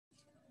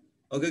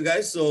Okay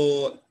guys,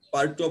 so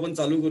part 2 आपण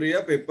चालू करूया.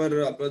 पेपर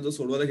आपला जो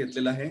सोडवायला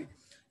घेतलेला आहे.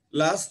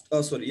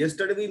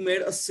 Yesterday we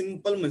made a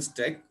simple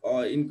mistake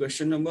in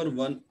question number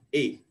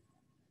 1A.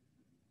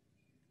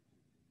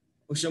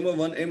 Question number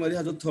 1A मध्ये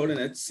हा जो थर्ड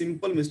आहे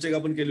सिंपल मिस्टेक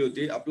आपण केली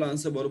होती. आपला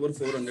आन्सर बरोबर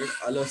 400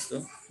 आलं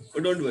असतं.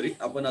 पण डोंट वरी,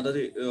 आपण आता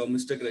ते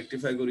मिस्टेक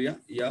रेक्टिफाय करूया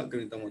या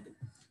गणितामध्ये.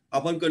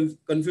 आपण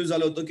कन्फ्युज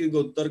झालो होतो की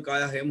उत्तर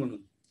काय आहे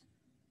म्हणून.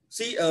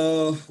 सी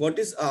व्हॉट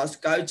इज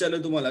आस्क्ड, काय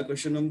विचारलं तुम्हाला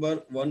क्वेश्चन नंबर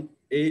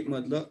 1A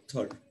मधलं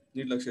थर्ड.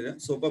 नीट लक्ष द्या,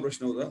 सोपा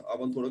प्रश्न होता.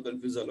 आपण थोडं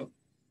कन्फ्युज झालो.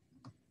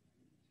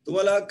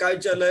 तुम्हाला काय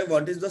विचारलंय,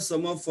 what is the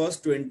some of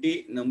first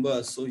 20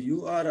 numbers. So you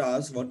are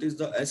asked what is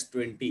the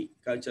S20.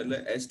 काय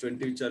विचारलंय,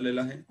 S20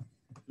 विचारलेलं आहे.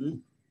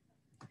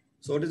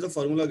 So what is the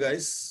formula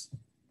guys,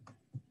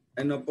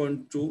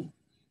 n/2.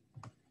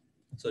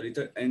 Sorry,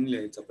 इथं n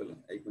लिहायचं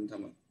आपल्याला. एक मिनिट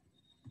थांबा.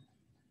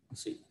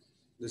 See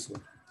this one.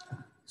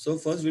 So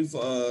first we'll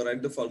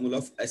write the formula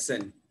of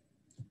Sn.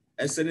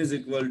 Sn is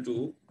equal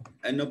to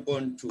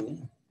n/2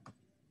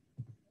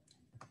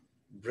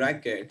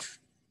 bracket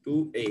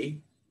 2a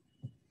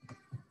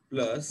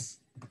plus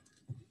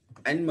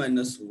n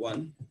minus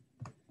 1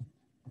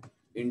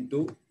 into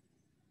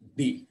d.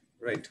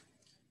 Right.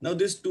 Now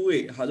this 2a,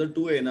 हा जो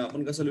 2a ना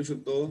आपण कसं लिहू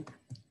शकतो,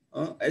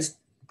 s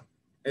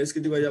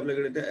किती पाहिजे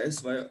आपल्याकडे, ते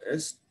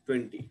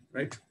S20.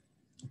 Right.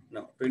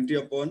 Now 20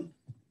 upon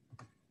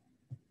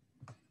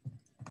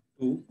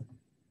 2.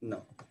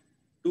 Now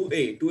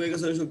 2a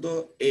कसं लिहू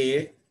शकतो, a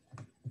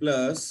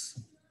plus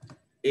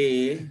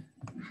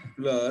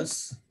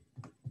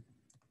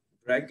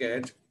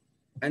bracket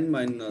n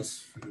minus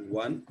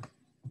 1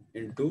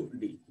 into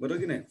d. बरोबर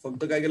की नाही.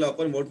 फक्त काय केलं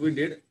आपण, व्हॉट वी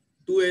डिड,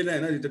 2a आहे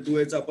ना तिथे,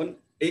 2a चं आपण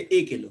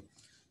a केलं.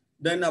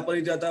 देन आपण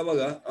इथे आता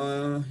बघा,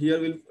 here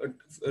will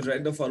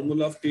write the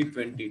formula of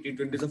T20.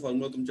 T20 चा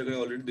फॉर्म्युला तुमच्याकडे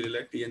ऑलरेडी दिलेला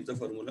आहे. Tn चा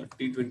फॉर्म्युला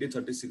T20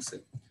 36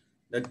 आहे.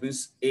 That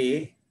means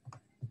a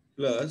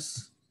plus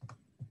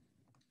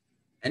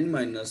n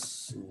minus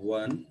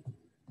 1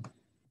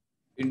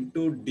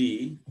 into d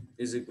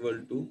is equal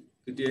to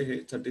किती आहे,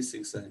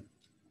 36 आहे.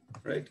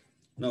 Right.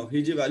 Now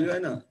he ji value आहे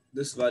ना,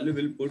 this value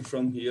will put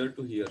from here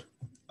to here.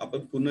 आपण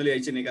पूर्ण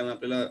लिहायचे नाही, कारण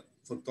आपल्याला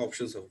फक्त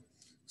ऑप्शन्स हवं.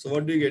 So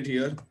what do get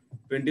here,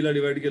 20 La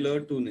divide केलं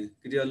 2 ने,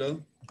 किती आलं,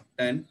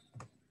 10.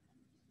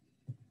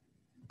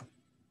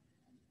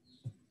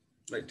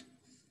 Right.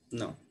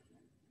 Now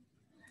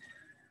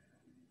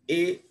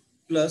a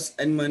plus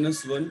n minus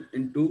 1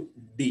 into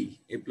d.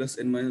 a plus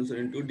n minus 1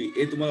 into d.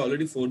 a तुम्हाला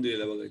ऑलरेडी 4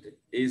 दिलेला बघा इथे.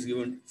 a is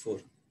given 4.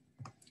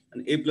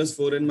 आणि a plus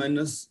 4n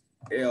minus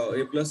a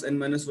plus n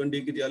minus 1 d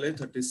किती आलंय,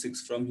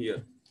 36 from here.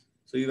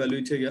 So he value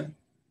इथे घ्या.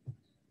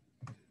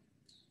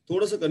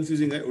 थोडंसं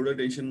कन्फ्युजिंग आहे, एवढं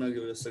टेन्शन न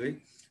घेऊ जास्त काही.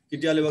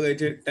 किती आले बघा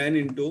इथे, 10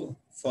 into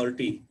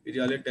 40. किती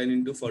आले, 10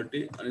 into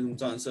 40. आणि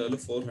तुमचा आन्सर आलं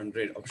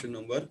 400. ऑप्शन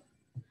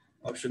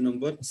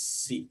नंबर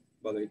सी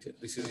बघा इथे.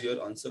 This is your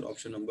answer,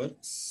 option number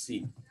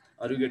C.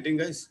 Are you getting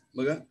guys.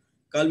 बघा,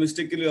 काल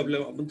मिस्टेक केली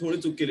आपण थोडी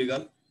चूक केली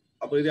काल.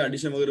 आपण इथे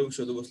ऍडिशन वगैरे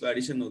शोधू बसलो,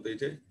 ऍडिशन नव्हतं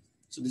इथे.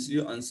 So this is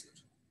your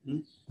answer.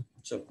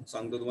 चलो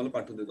सांगतो, तुम्हाला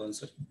पाठवून देतो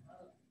answer.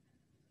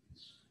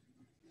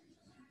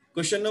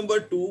 Question number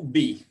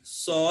 2B.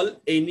 Solve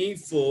any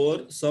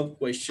 4 sub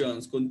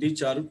questions. कोणती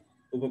 4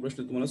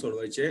 उपप्रश्न तुम्हाला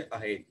सोडवायचे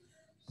आहेत.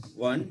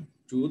 1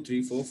 2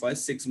 3 4 5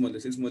 6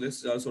 मध्ये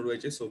 4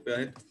 सोडवायचे. सोपे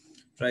आहेत,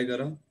 ट्राय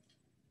करा.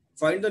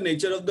 Find the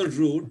nature of the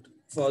root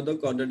for the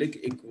quadratic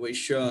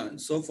equation.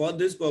 So for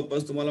this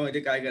purpose तुम्हाला माहिती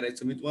काय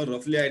करायचं, मी तुम्हाला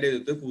रफली आयडिया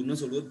देतोय, पूर्ण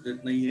सोडवत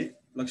देत नाहीये,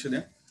 लक्ष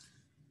द्या.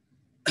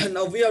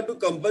 Now we have to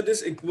compare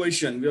this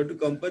equation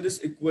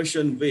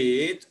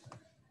with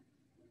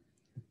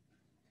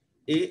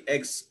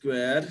ax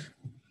square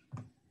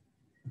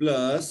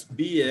plus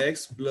bx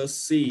plus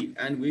c,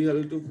 and we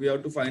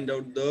have to find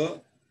out the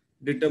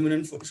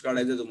determinant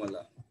काढायचं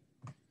तुम्हाला,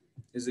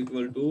 is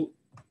equal to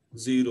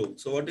 0.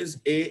 So what is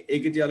a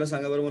किती आला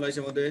सांगा बरं मला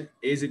याच्यामध्ये.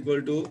 a is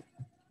equal to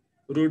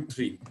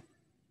 √3,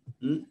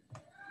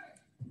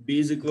 b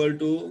is equal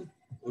to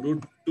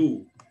 √2,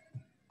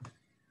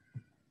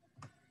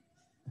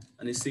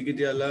 आणि c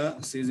किती आला,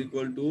 c is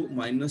equal to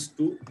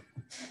 -2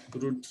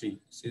 √3.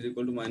 c is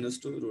equal to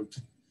 -2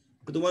 √3.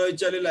 तर तुम्हाला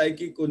विचारलेलं आहे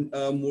की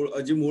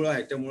जी मूळ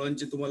आहे त्या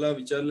मुळांची तुम्हाला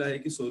विचारलं आहे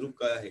की स्वरूप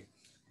काय आहे.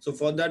 सो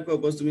फॉर दॅट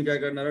पर्पज तुम्ही काय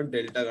करणार,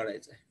 डेल्टा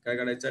काढायचा आहे. काय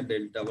काढायचा,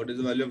 delta. What is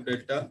the value of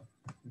delta,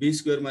 b²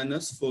 -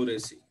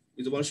 4ac.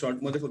 मी तुम्हाला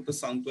शॉर्ट मध्ये फक्त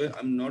सांगतोय, I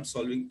am not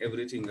solving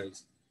everything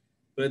guys.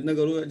 प्रयत्न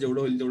करू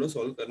जेवढं होईल तेवढं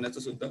सॉल्व्ह करण्याचा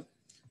सुद्धा.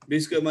 b²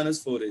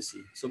 -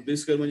 4ac. सो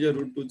b² म्हणजे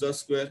 √2 चा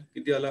स्क्वेअर,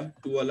 किती आला,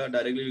 2 आला.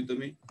 डायरेक्टली लिहितो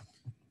मी.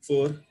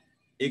 4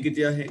 a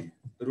किती आहे,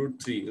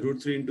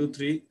 √3 into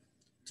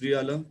 3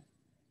 आलं.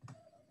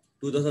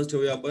 2 तसाच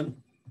ठेवूया आपण,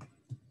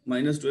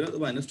 -2 आहे ना, तो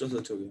 -2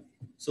 असं ठेवूया.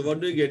 So what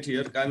do you get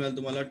here, काय मिळालं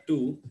तुम्हाला,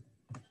 2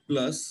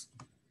 प्लस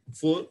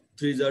 4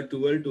 3 जा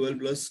 12, 12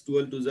 प्लस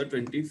 12 2 जा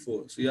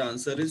 24. So your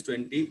answer is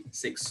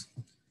 26.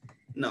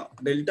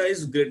 Now delta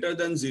is greater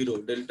than 0.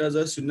 Delta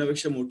जर 0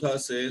 पेक्षा मोठा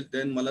असेल,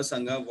 देन मला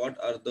सांगा what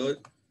are the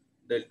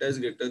delta is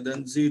greater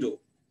than 0.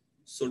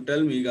 So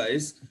tell me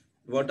guys,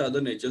 what are the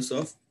natures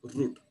of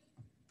root.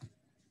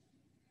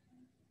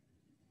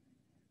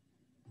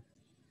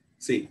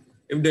 See,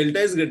 if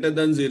delta is greater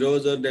than 0,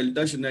 जर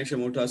delta शून्यापेक्षा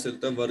मोठा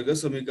असेल तर वर्ग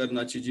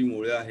समीकरणाची जी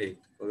मुळे आहेत,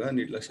 बघा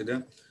नीट लक्ष द्या,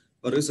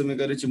 वर्ग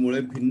समीकरणाची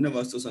मुळे भिन्न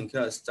वास्तव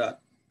संख्या असतात.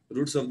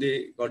 Roots of the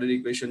quadratic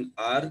equation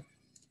are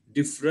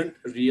different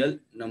real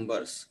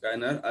numbers.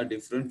 Kind are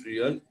different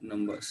real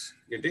numbers.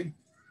 Getting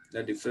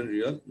the different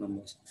real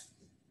numbers.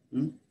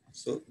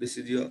 So this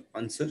is your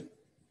answer.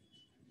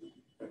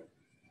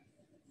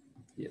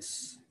 Yes.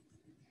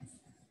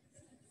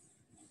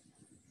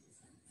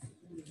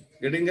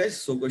 Getting guys.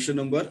 So question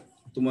number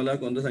तुम्हाला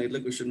कोणता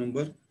सांगितलं, क्वेश्चन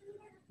नंबर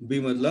बी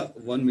मधला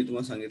 1 मी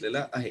तुम्हाला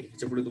सांगितलेला आहे.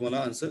 ह्याच्या पुढे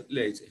तुम्हाला आन्सर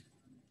लिहायचे.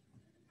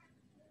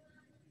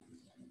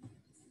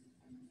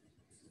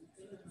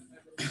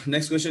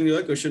 Next question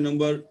here, question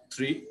number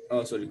 3.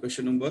 Sorry,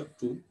 question number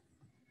 2.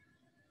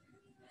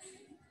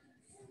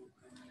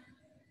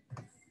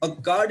 A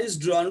card is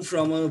drawn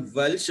from a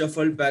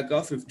well-shuffled pack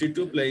of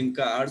 52 playing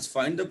cards.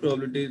 Find the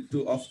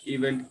probability of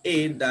event A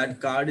that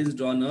card is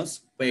drawn as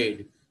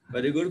spade.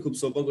 Very good.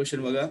 खूप सोपा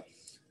question बघा.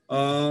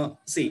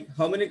 See,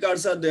 how many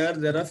cards are there?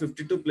 There are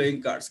 52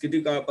 playing cards.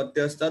 किती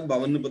पत्ते असतात?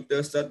 52 पत्ते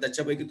असतात.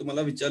 त्याच्यापैकी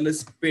तुम्हाला विचारलं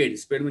स्पेड.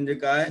 स्पेड म्हणजे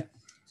काय?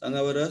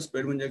 सांगा बरं,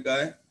 स्पेड म्हणजे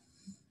काय?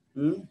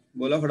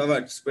 बोला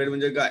फटाफट, स्पेड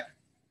म्हणजे काय?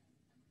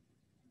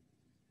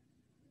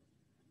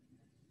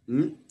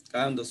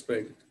 काय म्हणतो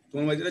स्पेड?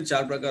 तुम्हाला माहिती ना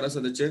 4 प्रकार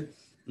असतात त्याचे.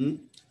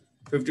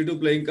 52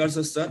 प्लेइंग कार्ड्स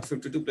असतात.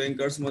 52 प्लेइंग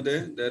कार्ड्स मध्ये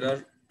there are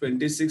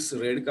 26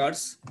 red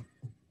cards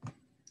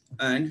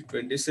and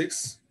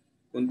 26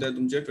 कोणते आहेत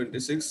तुमचे?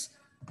 26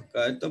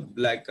 काय तर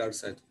ब्लॅक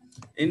कार्ड्स आहेत.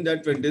 इन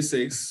दॅट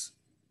 26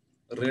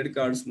 रेड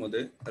कार्ड्स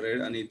मध्ये,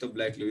 रेड आणि इथं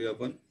ब्लॅक लिहूया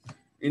आपण.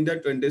 In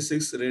that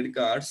 26 red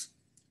cards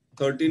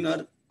 13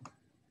 are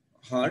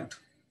heart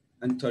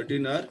and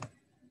 13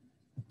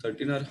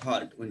 are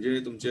heart म्हणजे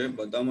तुमचे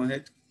बदाम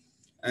आहेत,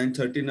 and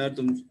 13 are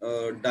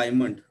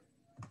diamond,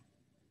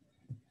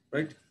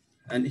 right?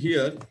 And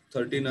here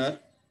 13 are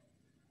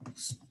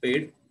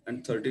spade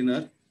and 13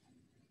 are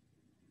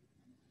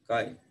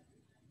काय?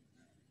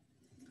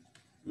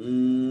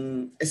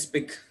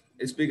 एस्पिक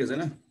आहे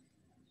ना.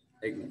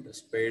 एक मिनिट,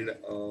 स्पेड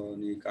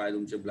आणि काय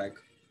तुमचे ब्लॅक.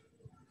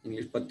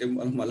 इंग्लिश पत्ते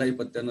मलाही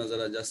पत्त्यांना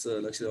जरा जास्त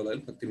लक्ष द्यावं लागेल.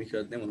 पत्ते मी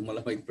खेळत नाही म्हणून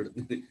मला माहित पडत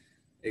नाही.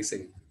 एक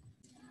सेकंड.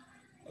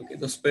 ओके,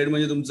 तर स्पेड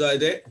म्हणजे तुमचं आहे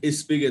ते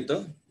इस्पिक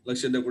येतं.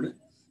 लक्ष द्या पुढे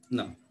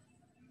ना.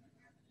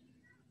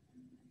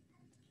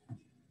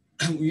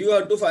 You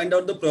have to find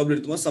out the problem.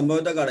 तुम्हाला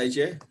संभाव्यता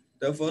काढायची आहे.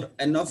 तर for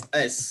an of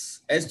S,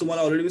 S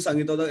तुम्हाला ऑलरेडी मी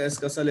सांगितलं होतं एस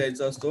कसा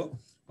लिहायचा असतो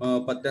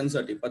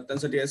पत्त्यांसाठी.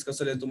 एस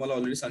कसा लिहायचं तुम्हाला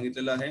ऑलरेडी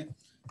सांगितलेलं आहे.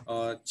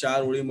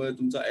 4 ओळीमध्ये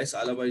तुमचा एस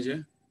आला पाहिजे.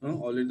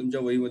 ऑलरेडी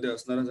तुमच्या वहीमध्ये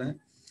असणारच आहे.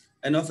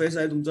 एन ऑफ एस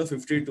आहे तुमचा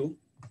 52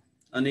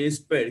 आणि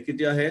स्पेड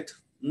किती आहेत?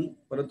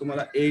 परत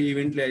तुम्हाला ए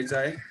इव्हेंट लिहायचा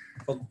आहे.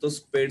 फक्त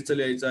स्पेडचं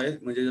लिहायचं आहे,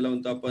 म्हणजे ज्याला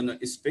म्हणतो आपण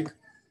इस्पिक.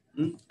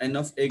 एन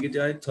ऑफ ए किती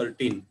आहे?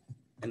 13.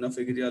 एन ऑफ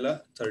ए किती आला?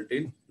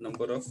 13.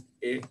 नंबर ऑफ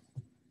ए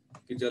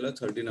किती आला?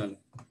 13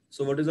 आला.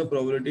 So what is the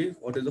probability?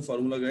 What is the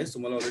formula guys?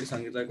 तुम्हाला ऑलरेडी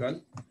सांगितलं काल.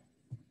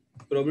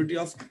 Probability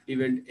of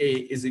event A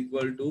is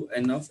equal to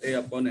N of A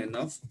upon N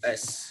of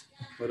S.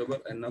 बरोबर,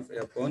 N of A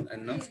upon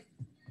N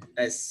of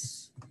S.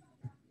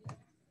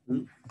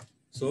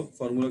 So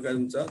formula काय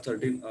तुमचा?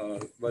 13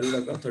 value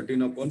टाका.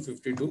 13 upon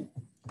 52.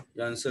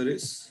 Answer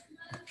is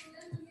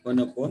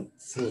 1/4.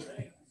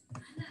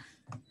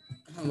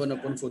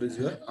 1/4 is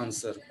your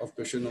answer of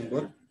question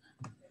number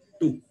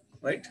 2,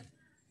 right?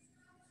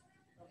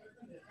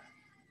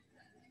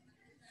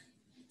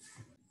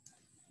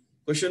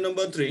 Question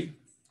number 3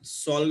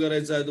 solve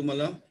करायचा आहे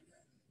तुम्हाला.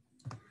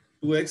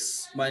 2x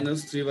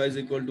minus 3y is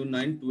equal to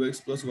 9,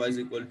 2x plus y is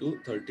equal to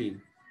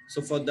 13.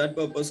 So for that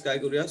purpose काय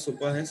करूया?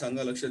 सोपं आहे,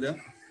 सांगा, लक्ष द्या.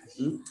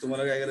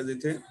 तुम्हाला काय करायचं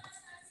इथे?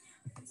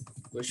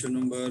 Question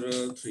number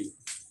 3.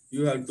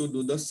 You have to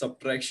do the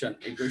subtraction.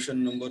 Equation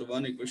number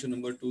 1, equation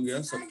number 2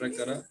 घ्या, सबट्रॅक्ट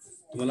करा,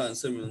 तुम्हाला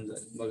आन्सर मिळून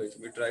जाईल. बघायचं,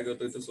 मी ट्राय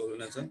करतो इथं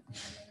सोडवण्याचा.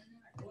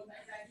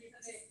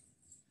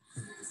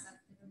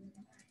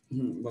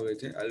 बघा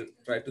इथे, I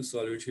try to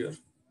solve it here.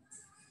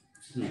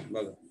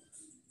 बघा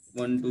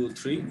 1 2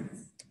 3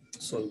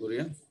 सॉल्व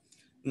करूया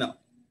ना.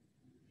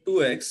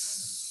 2x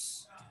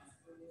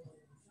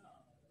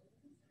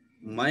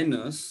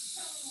minus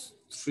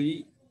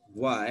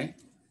 3y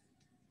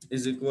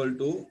is equal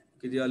to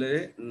किती आले?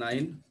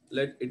 9.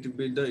 Let it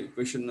be the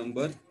equation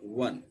number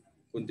 1.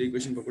 कोणती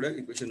equation पकडूया?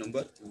 Equation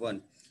number 1.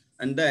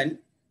 and then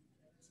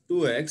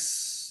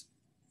 2x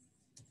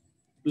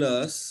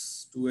plus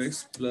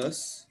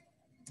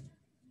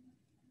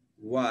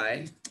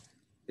y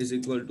is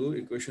equal to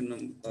equation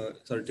number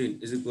 13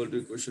 is equal to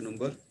equation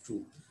number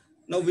 2.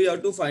 Now we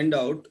have to find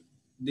out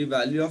the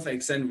value of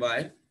x and y.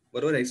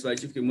 बरोबर, x y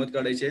ची किंमत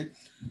काढायची आहे.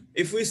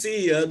 If we see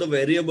here the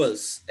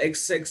variables,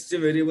 x चे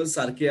variables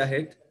सारखे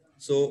आहेत,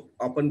 सो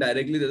आपण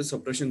directly त्याचं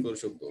सबट्रॅक्शन करू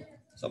शकतो.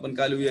 सो आपण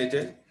काय लिहूया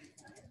इथे?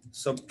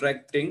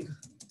 Subtracting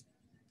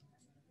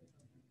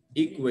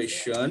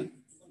equation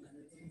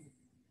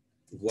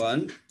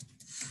 1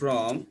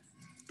 from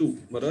 2.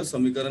 बरोबर,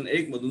 समीकरण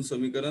 1 मधून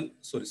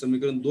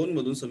समीकरण 2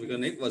 मधून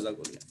समीकरण 1 वजा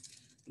करूया.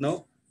 नाउ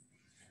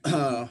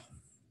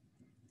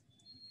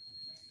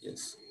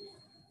येस,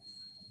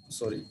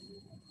 सॉरी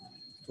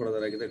थोडा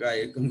जरा की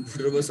काय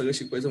कम्प्युटरवर सगळं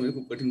शिकवायचं म्हणजे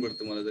खूप कठीण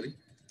पडतं मला तरी.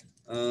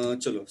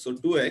 चलो सो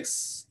 2x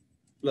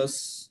plus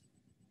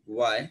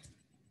y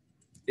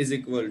is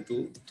equal to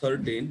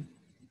 13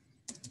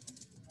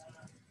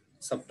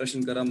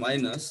 subtraction करा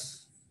minus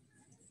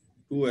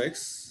 2x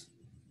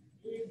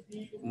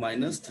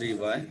minus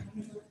 3y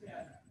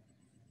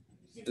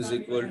is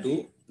equal to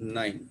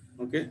 9.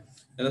 Okay,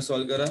 याला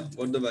सॉल्व करा.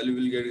 What the value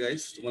will get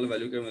guys. तुम्हाला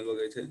व्हॅल्यू काय मिळेल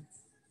बघा इथे.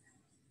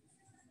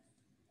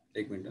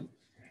 एक मिनिट.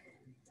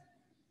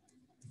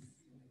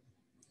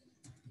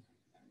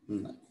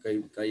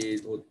 काही काही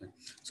होत नाही.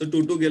 सो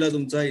 2 गेला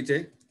तुमचा इथे.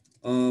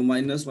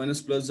 मायनस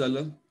मायनस प्लस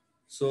झालं.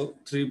 सो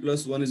 3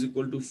 + 1 is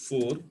equal to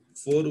 4.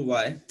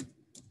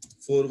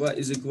 4y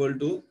is equal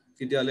to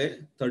किती आले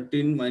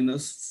 13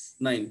 minus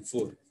 9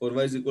 4.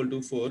 4y is equal to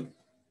 4.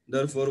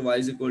 Therefore y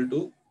is equal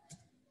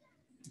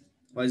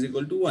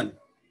to 1.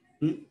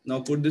 Now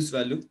put this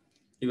value.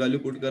 He value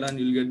put करा and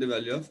you'll get the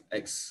value of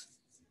x.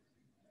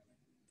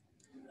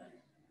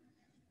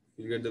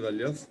 You'll get the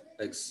value of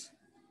x.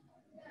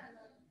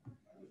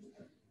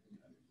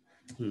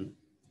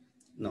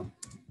 Now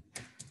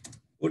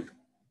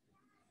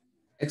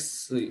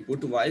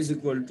put y is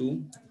equal to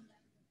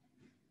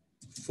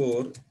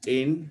 4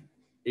 in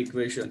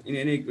equation. In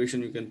any equation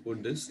you can put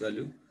this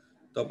value.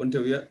 तो आपण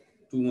ठेवूया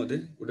 2 मध्ये.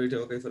 कुठेही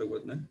ठेवा, काही फरक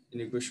पडत नाही.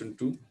 इन इक्वेशन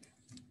 2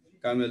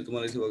 काय मिळेल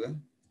तुम्हाला इथे बघा.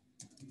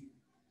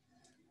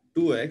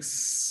 2x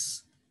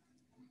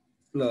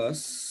plus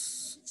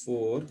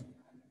 4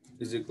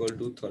 is equal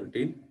to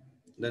 13.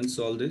 Then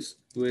solve this.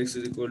 2x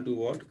is equal to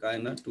what? काय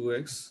ना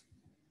 2x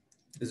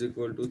is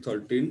equal to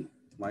 13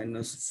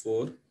 minus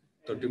 4.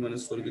 30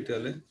 minus 4 किती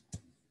आले.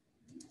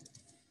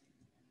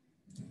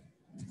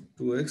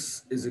 2x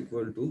is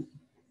equal to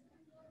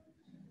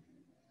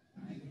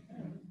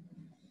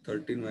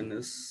 13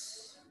 minus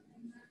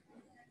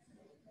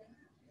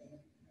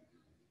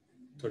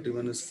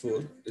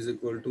 4 is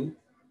equal to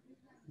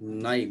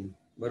 9.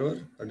 बरोबर.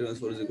 30 minus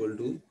 4 is equal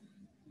to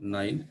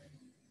 9.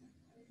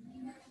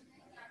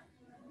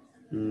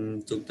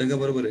 चुकतंय का.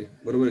 बरोबर आहे.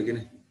 बरोबर आहे की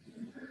नाही.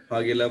 हा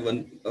गेला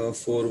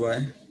 4y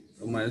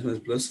minus minus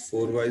plus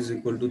 4y is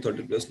equal to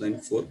 30 plus 9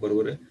 4.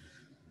 बरोबर आहे.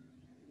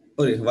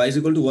 अरे y इज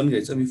इक्वल टू 1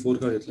 घ्यायचं. मी 4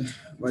 का घेतलं.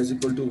 y इज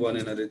इक्वल टू 1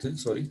 येणार आहे इथे.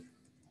 Sorry,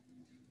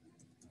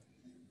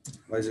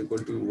 y is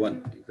equal to 1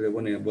 इकडे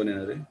 1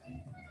 येणार आहे.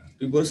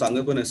 तुम्ही बरं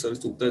सांगत पण आहे सर,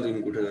 चुकताय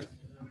तुम्ही कुठे कर.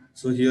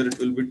 So here it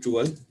will be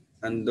 12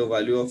 and the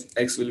value of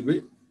x will be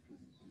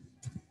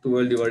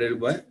 12 divided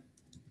by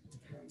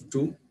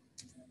 2,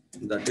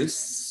 that is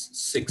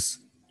 6.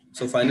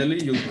 So finally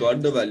you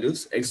got the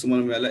values. X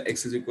तुम्हाला मिळाला.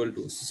 X is equal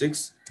to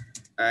 6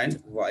 and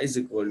y is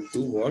equal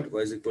to what?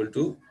 Y is equal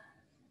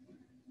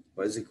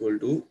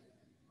to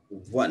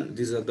 1.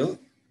 These are the,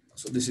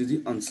 so this is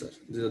the answer.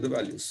 These are the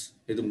values.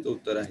 हे तुमचं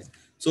उत्तर आहे.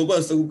 सोपं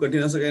असतं, खूप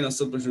कठीण असं काही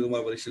नसतं प्रश्न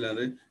तुम्हाला परीक्षेला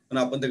येणार आहे, पण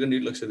आपण त्याकडे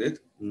नीट लक्ष देत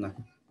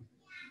नाही.